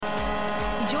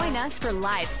Join us for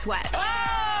live sweats.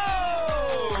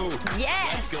 Oh!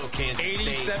 Yes. Let's go,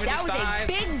 Kansas State. That was a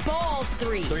big balls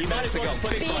 3. 3 minutes ago.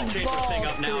 Big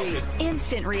balls 3.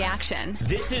 Instant reaction.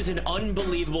 This is an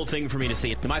unbelievable thing for me to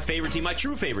see. My favorite team, my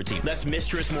true favorite team. Less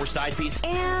mistress, more side piece.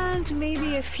 And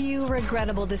maybe a few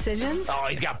regrettable decisions. Oh,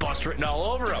 he's got bust written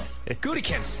all over him.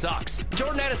 Gutekunst sucks.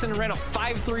 Jordan Addison ran a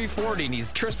 5.340, and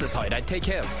he's Trista's height. I'd take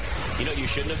him. You know what you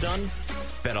shouldn't have done?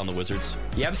 Bet on the Wizards.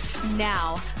 Yep.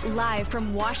 Now, live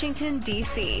from Washington,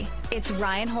 D.C., it's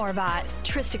Ryan Horvat,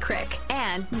 Trista Crick,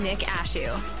 and Nick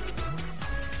Ashew.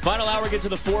 Final hour, get to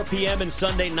the 4 p.m. and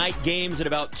Sunday night games in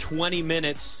about 20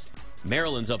 minutes.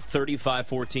 Maryland's up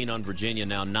 35-14 on Virginia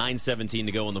now, 9:17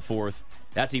 to go in the fourth.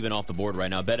 That's even off the board right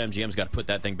now. BetMGM's got to put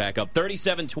that thing back up.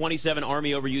 37-27,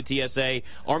 Army over UTSA.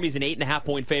 Army's an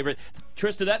 8.5-point favorite.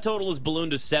 Trista, that total is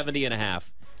ballooned to 70.5.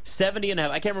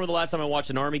 70.5. I can't remember the last time I watched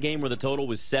an Army game where the total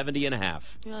was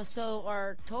 70.5. Yeah, so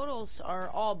our totals are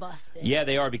all busted. Yeah,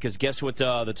 they are, because guess what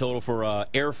the total for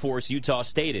Air Force Utah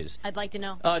State is? I'd like to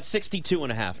know. It's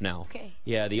 62.5 now. Okay.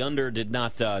 Yeah, the under did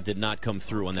not come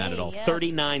through on that at all. Yeah.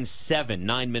 39-7,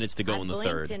 9 minutes to go in the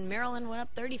third. And Maryland went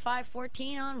up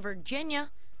 35-14 on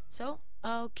Virginia. So,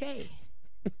 okay.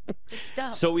 Good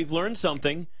stuff. So we've learned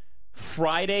something.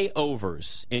 Friday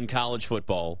overs in college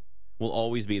football will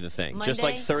always be the thing. Monday, just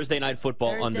like Thursday night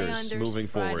football Thursday unders moving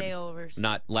Friday forward. Overs.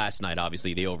 Not last night,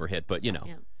 obviously, the over hit, but, Yeah.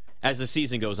 as the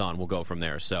season goes on, we'll go from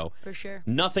there. So For sure.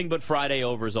 nothing but Friday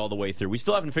overs all the way through. We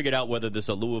still haven't figured out whether this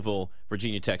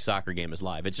Louisville-Virginia Tech soccer game is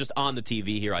live. It's just on the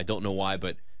TV here. I don't know why,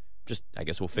 but just I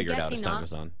guess we'll figure it out as time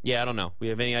goes on. Yeah, I don't know. We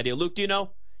have any idea? Luke, do you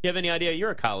know? You have any idea? You're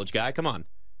a college guy. Come on.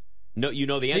 No, you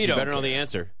know the answer. You better know the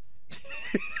answer.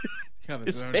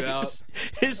 His face.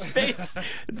 His face.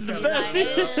 It's the best.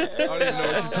 I don't even know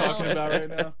what you're talking about right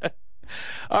now.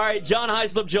 All right, John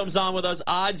Hyslop jumps on with us,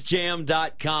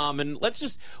 oddsjam.com, and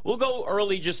we'll go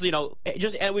early,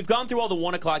 and we've gone through all the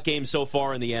 1 o'clock games so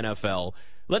far in the NFL.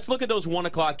 Let's look at those 1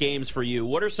 o'clock games for you.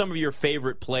 What are some of your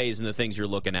favorite plays and the things you're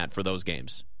looking at for those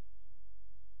games?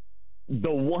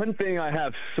 The one thing I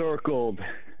have circled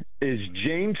is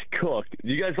James Cook.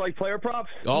 Do you guys like player props?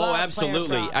 Oh, Love absolutely.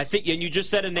 player props. I think, and you just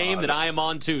said a name that I am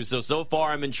on too, so far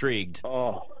I'm intrigued. Oh.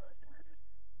 All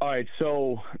right,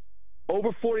 so over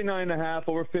 49.5,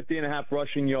 over 50.5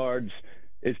 rushing yards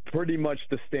is pretty much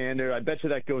the standard. I bet you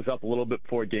that goes up a little bit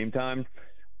before game time.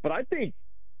 But I think,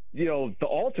 the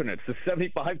alternates, the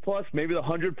 75 plus, maybe the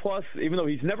 100 plus, even though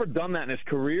he's never done that in his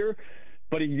career,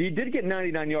 but he did get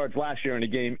 99 yards last year in a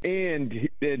game, and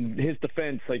in his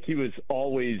defense, he was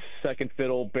always second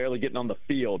fiddle, barely getting on the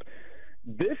field.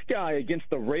 This guy against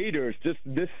the Raiders, just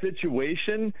this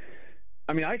situation,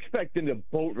 I expect him to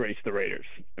boat race the Raiders.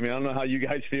 I don't know how you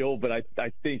guys feel, but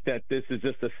I think that this is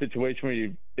just a situation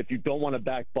where if you don't want to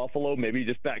back Buffalo, maybe you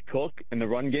just back Cook in the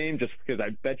run game, just because I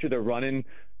bet you they're running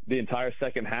the entire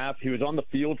second half. He was on the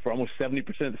field for almost 70%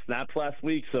 of the snaps last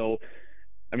week, so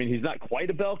he's not quite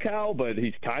a bell cow, but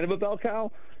he's kind of a bell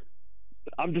cow.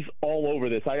 I'm just all over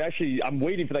this. I'm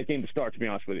waiting for that game to start, to be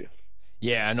honest with you.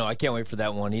 Yeah, no, I can't wait for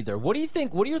that one either. What do you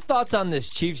think? What are your thoughts on this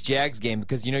Chiefs-Jags game?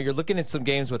 Because, you're looking at some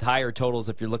games with higher totals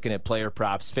if you're looking at player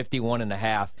props,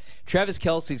 51.5. Travis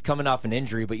Kelce's coming off an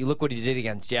injury, but you look what he did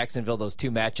against Jacksonville, those two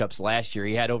matchups last year.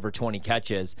 He had over 20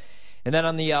 catches. And then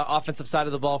on the offensive side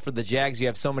of the ball for the Jags, you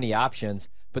have so many options,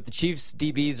 but the Chiefs'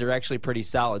 DBs are actually pretty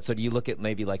solid. So do you look at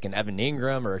maybe like an Evan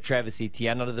Ingram or a Travis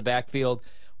Etienne out of the backfield?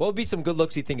 What would be some good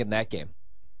looks you think in that game?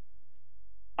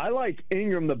 I like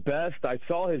Ingram the best. I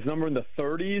saw his number in the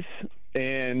 30s,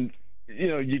 and,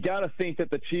 you got to think that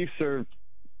the Chiefs are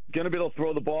going to be able to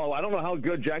throw the ball. I don't know how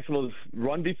good Jacksonville's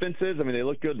run defense is. They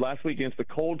looked good last week against the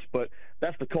Colts, but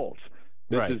that's the Colts.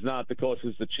 This is not the Colts,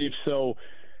 it's the Chiefs. So,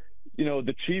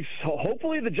 the Chiefs,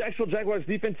 hopefully the Jacksonville Jaguars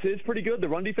defense is pretty good, the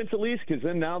run defense at least, because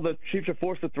then now the Chiefs are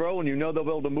forced to throw, and they'll be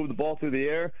able to move the ball through the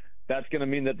air. That's going to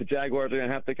mean that the Jaguars are going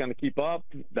to have to kind of keep up.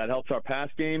 That helps our pass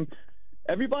game.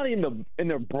 Everybody in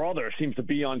their brother seems to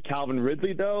be on Calvin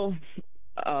Ridley, though.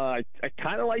 I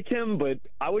kind of like him, but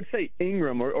I would say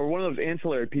Ingram or one of those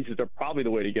ancillary pieces are probably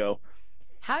the way to go.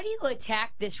 How do you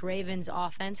attack this Ravens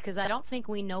offense? Because I don't think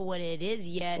we know what it is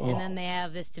yet. And then they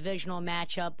have this divisional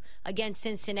matchup against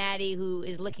Cincinnati, who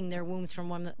is licking their wounds from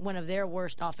one of their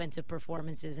worst offensive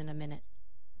performances in a minute.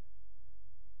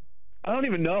 I don't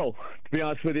even know, to be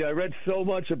honest with you. I read so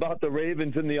much about the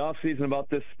Ravens in the offseason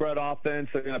about this spread offense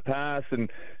they're going to pass, and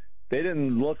they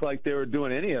didn't look like they were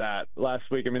doing any of that last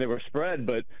week. They were spread,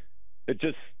 but it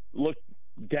just looked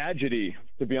gadgety,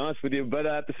 to be honest with you. But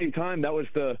at the same time, that was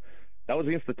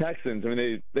against the Texans.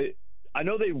 I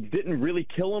know they didn't really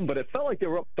kill them, but it felt like they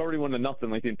were up 31-0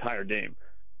 like the entire game.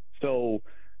 So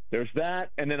there's that.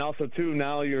 And then also, too,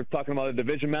 now you're talking about a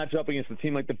division matchup against a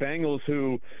team like the Bengals,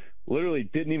 who literally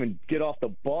didn't even get off the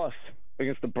bus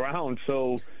against the Browns.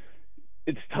 So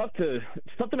it's tough to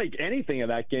make anything of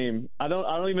that game. I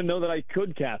don't even know that I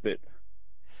could cap it.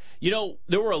 You know,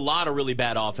 there were a lot of really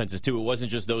bad offenses, too. It wasn't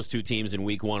just those two teams in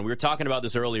week one. We were talking about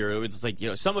this earlier. It was like,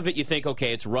 some of it you think,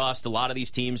 okay, it's rust. A lot of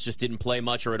these teams just didn't play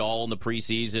much or at all in the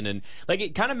preseason. And,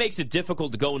 it kind of makes it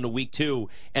difficult to go into week two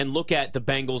and look at the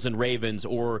Bengals and Ravens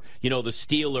or, the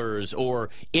Steelers or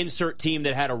insert team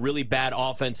that had a really bad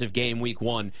offensive game week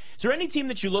one. Is there any team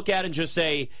that you look at and just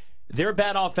say, they're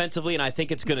bad offensively, and I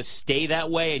think it's going to stay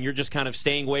that way, and you're just kind of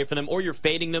staying away from them, or you're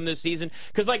fading them this season?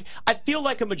 Because, I feel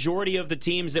like a majority of the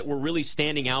teams that were really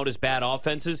standing out as bad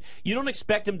offenses, you don't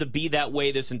expect them to be that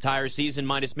way this entire season,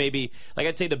 minus maybe,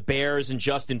 I'd say the Bears and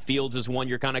Justin Fields is one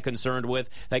you're kind of concerned with.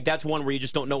 That's one where you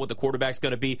just don't know what the quarterback's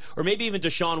going to be. Or maybe even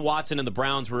Deshaun Watson and the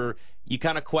Browns, where you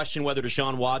kind of question whether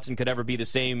Deshaun Watson could ever be the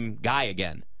same guy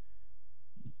again.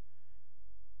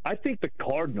 I think the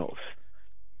Cardinals.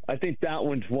 I think that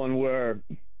one's one where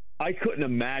I couldn't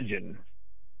imagine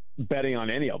betting on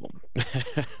any of them.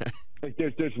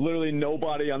 There's literally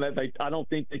nobody on that. I don't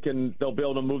think they'll be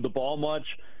able to move the ball much.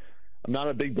 I'm not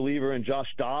a big believer in Josh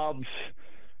Dobbs.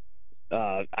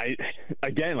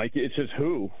 It's just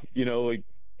who,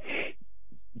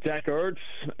 Zach Ertz.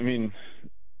 I mean,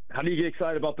 how do you get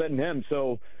excited about betting him?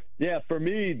 So yeah, for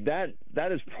me, that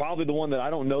is probably the one that I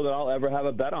don't know that I'll ever have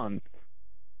a bet on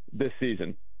this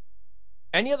season.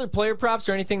 Any other player props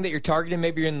or anything that you're targeting?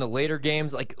 Maybe you're in the later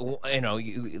games,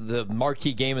 the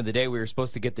marquee game of the day. We were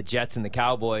supposed to get the Jets and the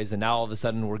Cowboys, and now all of a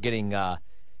sudden we're getting,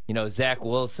 Zach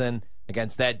Wilson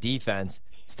against that defense.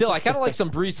 Still, I kind of like some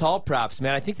Breece Hall props,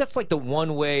 man. I think that's the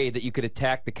one way that you could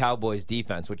attack the Cowboys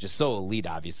defense, which is so elite,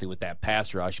 obviously, with that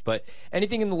pass rush. But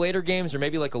anything in the later games, or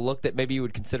maybe a look that maybe you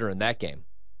would consider in that game?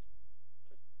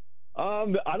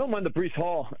 I don't mind the Breece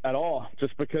Hall at all,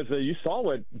 just because you saw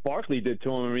what Barkley did to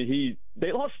him. I mean,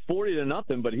 they lost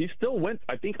 40-0, but he still went,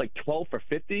 I think, 12 for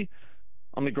 50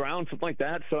 on the ground, something like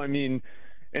that. So, I mean,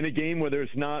 in a game where there's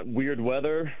not weird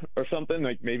weather or something,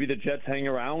 maybe the Jets hang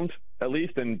around at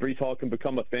least, and Breece Hall can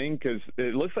become a thing, because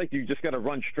it looks like you just got to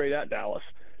run straight at Dallas,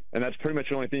 and that's pretty much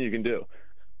the only thing you can do.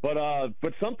 But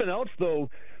something else,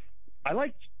 though, I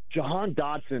like Jahan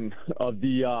Dotson of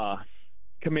the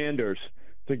Commanders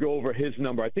to go over his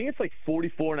number. I think it's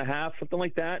 44.5, something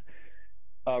like that.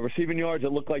 Receiving yards,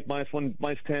 it looked like -1,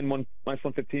 -10,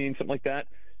 -115, something like that.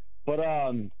 But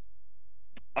I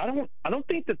don't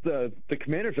think that the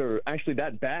Commanders are actually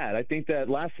that bad. I think that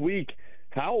last week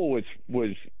Howell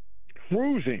was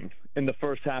cruising in the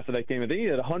first half of that game. I think he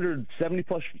had 170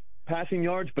 plus passing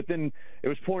yards, but then it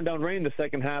was pouring down rain the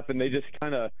second half, and they just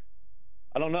kind of,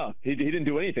 I don't know. He didn't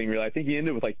do anything really. I think he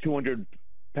ended with 200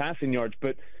 passing yards,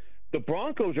 but the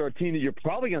Broncos are a team that you're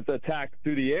probably going to attack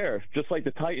through the air, just like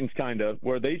the Titans kind of,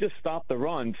 where they just stop the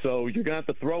run. So you're going to have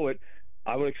to throw it.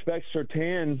 I would expect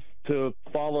Surtain to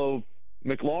follow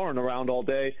McLaurin around all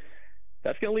day.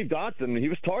 That's going to leave Dotson. He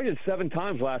was targeted 7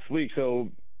 times last week, so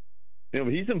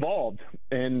he's involved.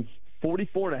 And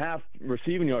 44.5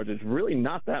 receiving yards is really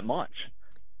not that much.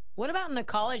 What about in the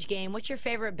college game? What's your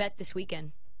favorite bet this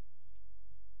weekend?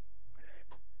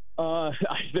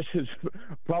 This is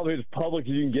probably as public as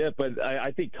you can get, but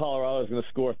I think Colorado is going to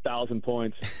score 1,000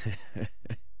 points.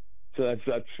 So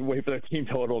that's wait for the team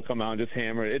total to come out and just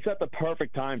hammer it. It's at the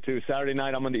perfect time too. Saturday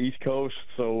night, I'm on the East Coast,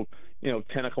 so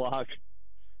 10 o'clock.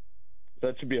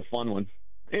 That should be a fun one.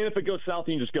 And if it goes south,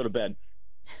 you can just go to bed.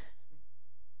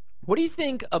 What do you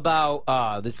think about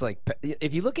this?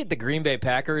 If you look at the Green Bay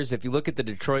Packers, if you look at the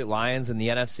Detroit Lions in the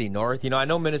NFC North, I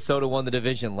know Minnesota won the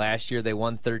division last year. They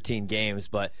won 13 games,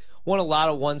 but won a lot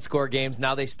of one-score games.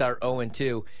 Now they start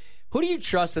 0-2. Who do you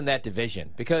trust in that division?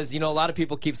 Because, a lot of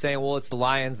people keep saying, well, it's the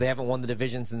Lions. They haven't won the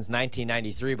division since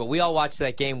 1993. But we all watched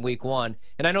that game week one.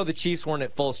 And I know the Chiefs weren't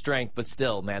at full strength, but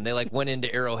still, man, they went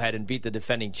into Arrowhead and beat the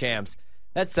defending champs.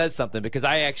 That says something, because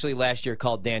I actually last year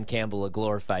called Dan Campbell a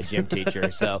glorified gym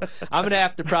teacher. So I'm going to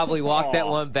have to probably walk that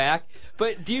one back.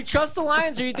 But do you trust the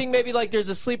Lions, or do you think maybe there's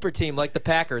a sleeper team like the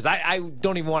Packers? I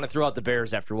don't even want to throw out the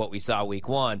Bears after what we saw week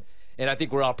one. And I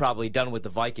think we're all probably done with the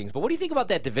Vikings. But what do you think about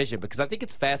that division? Because I think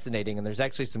it's fascinating, and there's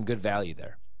actually some good value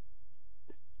there.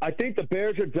 I think the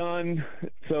Bears are done.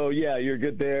 So, yeah, you're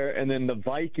good there. And then the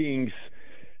Vikings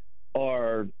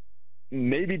are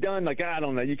maybe done. I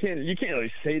don't know. You can't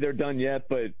really say they're done yet,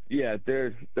 but yeah,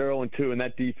 they're 0-2, and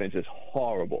that defense is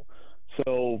horrible.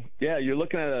 So yeah, you're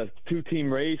looking at a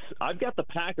 2-team race. I've got the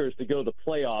Packers to go to the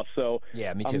playoffs, so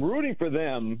yeah, me too. I'm rooting for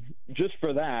them just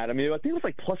for that. I mean, I think it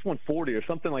was plus 140 or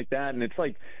something like that, and it's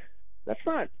that's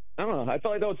not. I don't know. I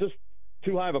felt like that was just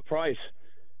too high of a price.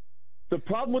 The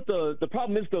problem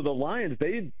is though the Lions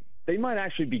they might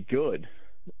actually be good,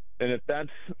 and if that's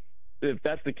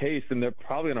the case, then they're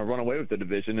probably going to run away with the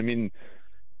division. I mean,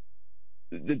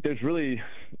 there's really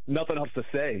nothing else to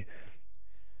say.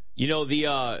 You know, the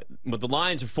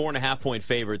Lions are 4.5-point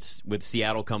favorites with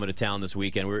Seattle coming to town this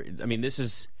weekend.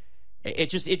 It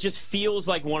just feels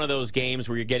like one of those games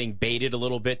where you're getting baited a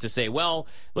little bit to say, well,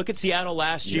 look at Seattle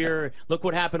last year. Look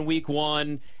what happened week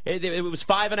 1. It was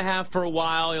 5.5 for a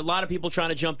while. A lot of people trying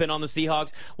to jump in on the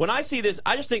Seahawks. When I see this,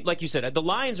 I just think, like you said, the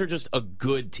Lions are just a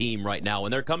good team right now,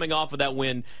 and they're coming off of that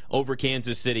win over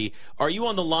Kansas City. Are you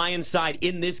on the Lions side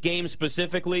in this game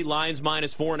specifically, Lions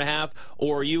minus 4.5,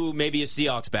 or are you maybe a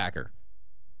Seahawks backer?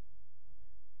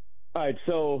 All right,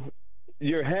 so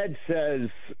your head says,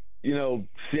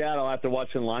 Seattle after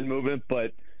watching line movement,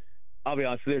 but I'll be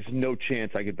honest, there's no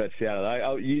chance I could bet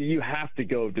Seattle. You have to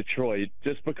go Detroit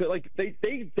just because,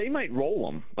 they might roll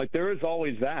them. There is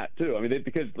always that too. I mean,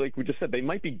 because like we just said, they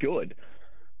might be good.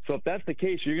 So if that's the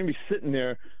case, you're going to be sitting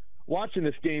there watching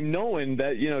this game knowing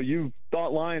that, you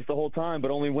thought Lions the whole time,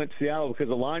 but only went Seattle because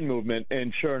of line movement.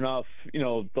 And sure enough,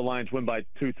 the Lions win by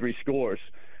 2-3 scores.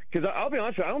 Because I'll be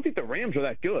honest, I don't think the Rams are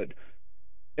that good.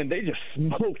 And they just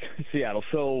smoked Seattle.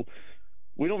 So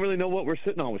we don't really know what we're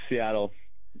sitting on with Seattle.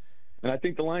 And I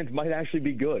think the Lions might actually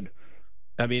be good.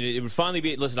 I mean, it would finally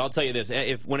be – listen, I'll tell you this.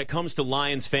 When it comes to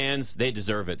Lions fans, they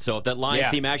deserve it. So if that Lions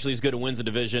team actually is good and wins the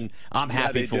division, I'm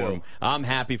happy for them. I'm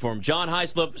happy for them. John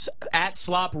Hyslop, at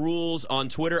Slop Rules on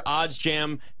Twitter,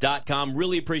 oddsjam.com.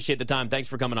 Really appreciate the time. Thanks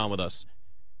for coming on with us.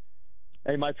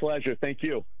 Hey, my pleasure. Thank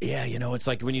you. Yeah, it's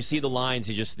like when you see the lines,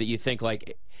 you think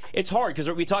it's hard because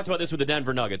we talked about this with the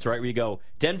Denver Nuggets, right? Where you go,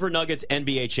 Denver Nuggets,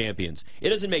 NBA champions. It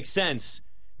doesn't make sense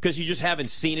because you just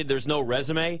haven't seen it. There's no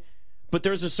resume. But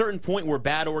there's a certain point where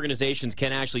bad organizations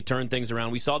can actually turn things around.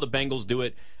 We saw the Bengals do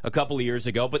it a couple of years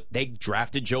ago, but they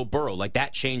drafted Joe Burrow.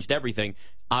 That changed everything.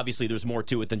 Obviously, there's more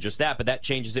to it than just that, but that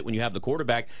changes it when you have the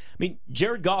quarterback. I mean,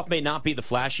 Jared Goff may not be the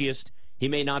flashiest. He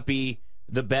may not be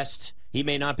the best. He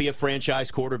may not be a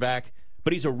franchise quarterback,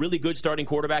 but he's a really good starting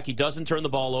quarterback. He doesn't turn the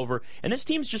ball over. And this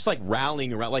team's just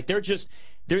rallying around.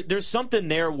 There's something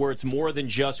there where it's more than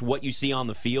just what you see on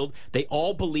the field. They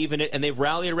all believe in it, and they've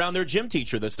rallied around their gym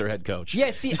teacher that's their head coach.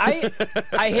 Yeah, see, I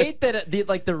hate that.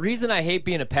 The reason I hate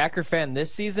being a Packer fan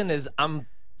this season is I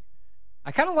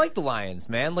kind of like the Lions,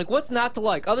 man. What's not to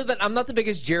like? Other than I'm not the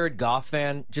biggest Jared Goff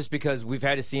fan, just because we've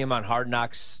had to see him on Hard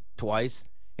Knocks twice.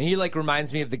 And he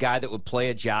reminds me of the guy that would play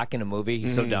a jock in a movie.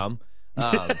 He's so dumb.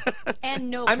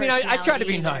 And no. I mean, I try to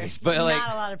be either. nice, but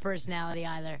not a lot of personality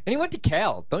either. And he went to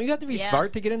Cal. Don't you have to be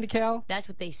smart to get into Cal? That's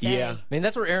what they say. Yeah. I mean,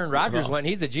 that's where Aaron Rodgers went.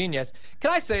 He's a genius. Can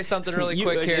I say something really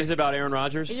quick here? Is it about Aaron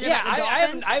Rodgers?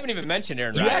 I haven't even mentioned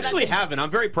Aaron Rodgers. You actually haven't.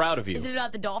 I'm very proud of you. Is it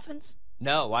about the Dolphins?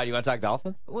 No. Why do you want to talk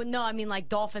Dolphins? Well, no, I mean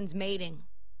Dolphins mating.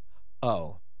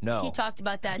 Oh. No. He talked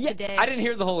about that today. I didn't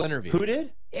hear the whole interview. Who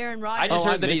did? Aaron Rodgers. I just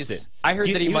heard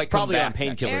that he might come probably back. on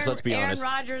painkillers, let's be honest.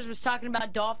 Aaron Rodgers was talking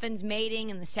about Dolphins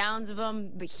mating and the sounds of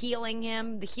them, but healing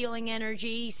him, the healing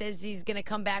energy. He says he's going to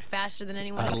come back faster than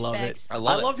anyone expects. I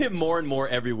love him more and more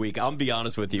every week. I'll be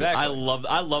honest with you. Exactly.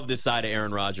 I love this side of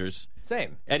Aaron Rodgers.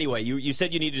 Same. Anyway, you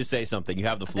said you needed to say something. You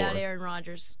have the floor. About Aaron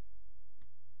Rodgers.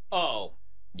 Oh,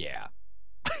 yeah.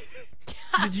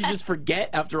 Did you just forget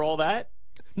after all that?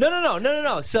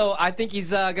 No. So I think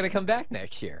he's going to come back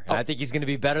next year. And I think he's going to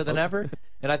be better than ever.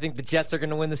 And I think the Jets are going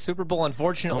to win the Super Bowl,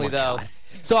 unfortunately, though. God.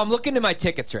 So I'm looking at my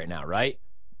tickets right now, right?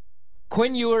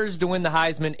 Quinn Ewers to win the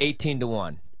Heisman,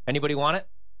 18-1. Anybody want it?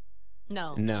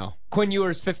 No. Quinn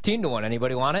Ewers, 15-1.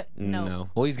 Anybody want it? No.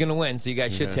 Well, he's going to win, so you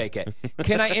guys should take it.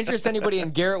 Can I interest anybody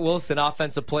in Garrett Wilson,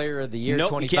 Offensive Player of the Year,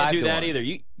 25-1? Nope, you can't do that either.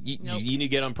 You need to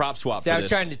get on prop swap. See, for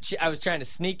I was trying to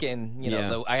sneak in.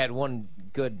 I had one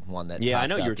good one that. Yeah, I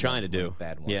know popped you were up trying and to do. a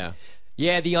bad one.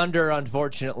 Yeah, the under.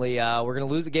 Unfortunately, we're going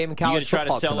to lose a game in college football. You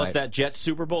going to try to sell tonight. us that Jets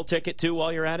Super Bowl ticket too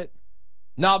while you're at it?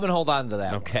 No, I'm going to hold on to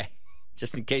that. Okay,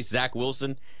 just in case Zach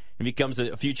Wilson becomes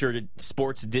a future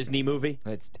sports Disney movie.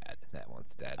 It's dead. That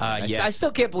one's dead. Yes. I still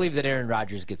can't believe that Aaron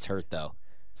Rodgers gets hurt though.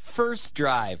 First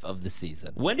drive of the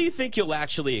season. When do you think you'll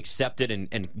actually accept it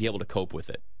and be able to cope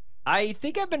with it? I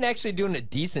think I've been actually doing a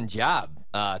decent job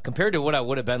compared to what I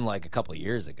would have been like a couple of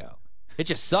years ago. It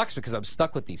just sucks because I'm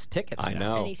stuck with these tickets. I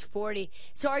know. And he's 40.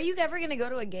 So are you ever going to go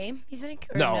to a game, you think?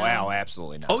 Or no,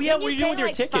 absolutely not. Oh, yeah, Didn't what are you pay doing with your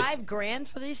like tickets? $5,000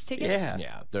 for these tickets?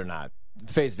 Yeah. They're not.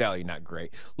 Face value, not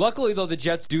great. Luckily, though, the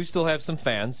Jets do still have some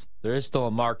fans. There is still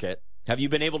a market. Have you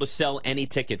been able to sell any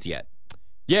tickets yet?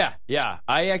 Yeah.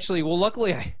 I actually,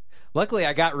 luckily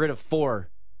I got rid of four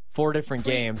different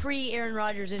games. Pre-Aaron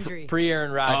Rodgers injury.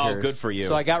 Pre-Aaron Rodgers. Oh, good for you.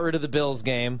 So I got rid of the Bills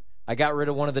game. I got rid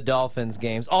of one of the Dolphins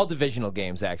games, all divisional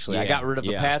games, actually. I got rid of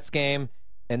the Pats game,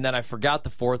 and then I forgot the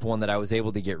fourth one that I was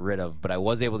able to get rid of, but I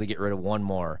was able to get rid of one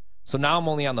more. So now I'm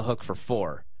only on the hook for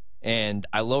 4. And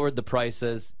I lowered the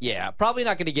prices. Yeah, probably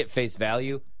not going to get face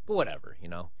value, but whatever,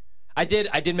 I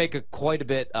did make quite a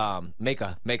bit. I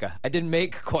did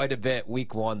make quite a bit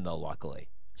week 1 though, luckily.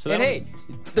 So and hey,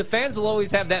 the fans will always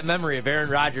have that memory of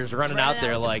Aaron Rodgers running out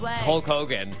there like Hulk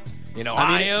Hogan.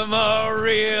 I am a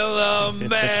real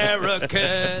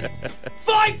American.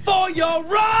 Fight for your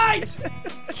right.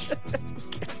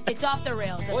 It's off the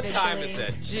rails. What time is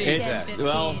it? Jesus.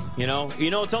 Well,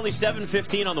 it's only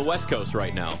 7:15 on the West Coast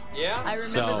right now. Yeah, I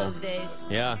remember those days.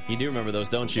 Yeah, you do remember those,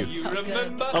 don't you? You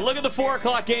remember? Look at the 4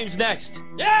 o'clock games next.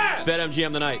 Yeah.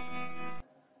 BetMGM tonight.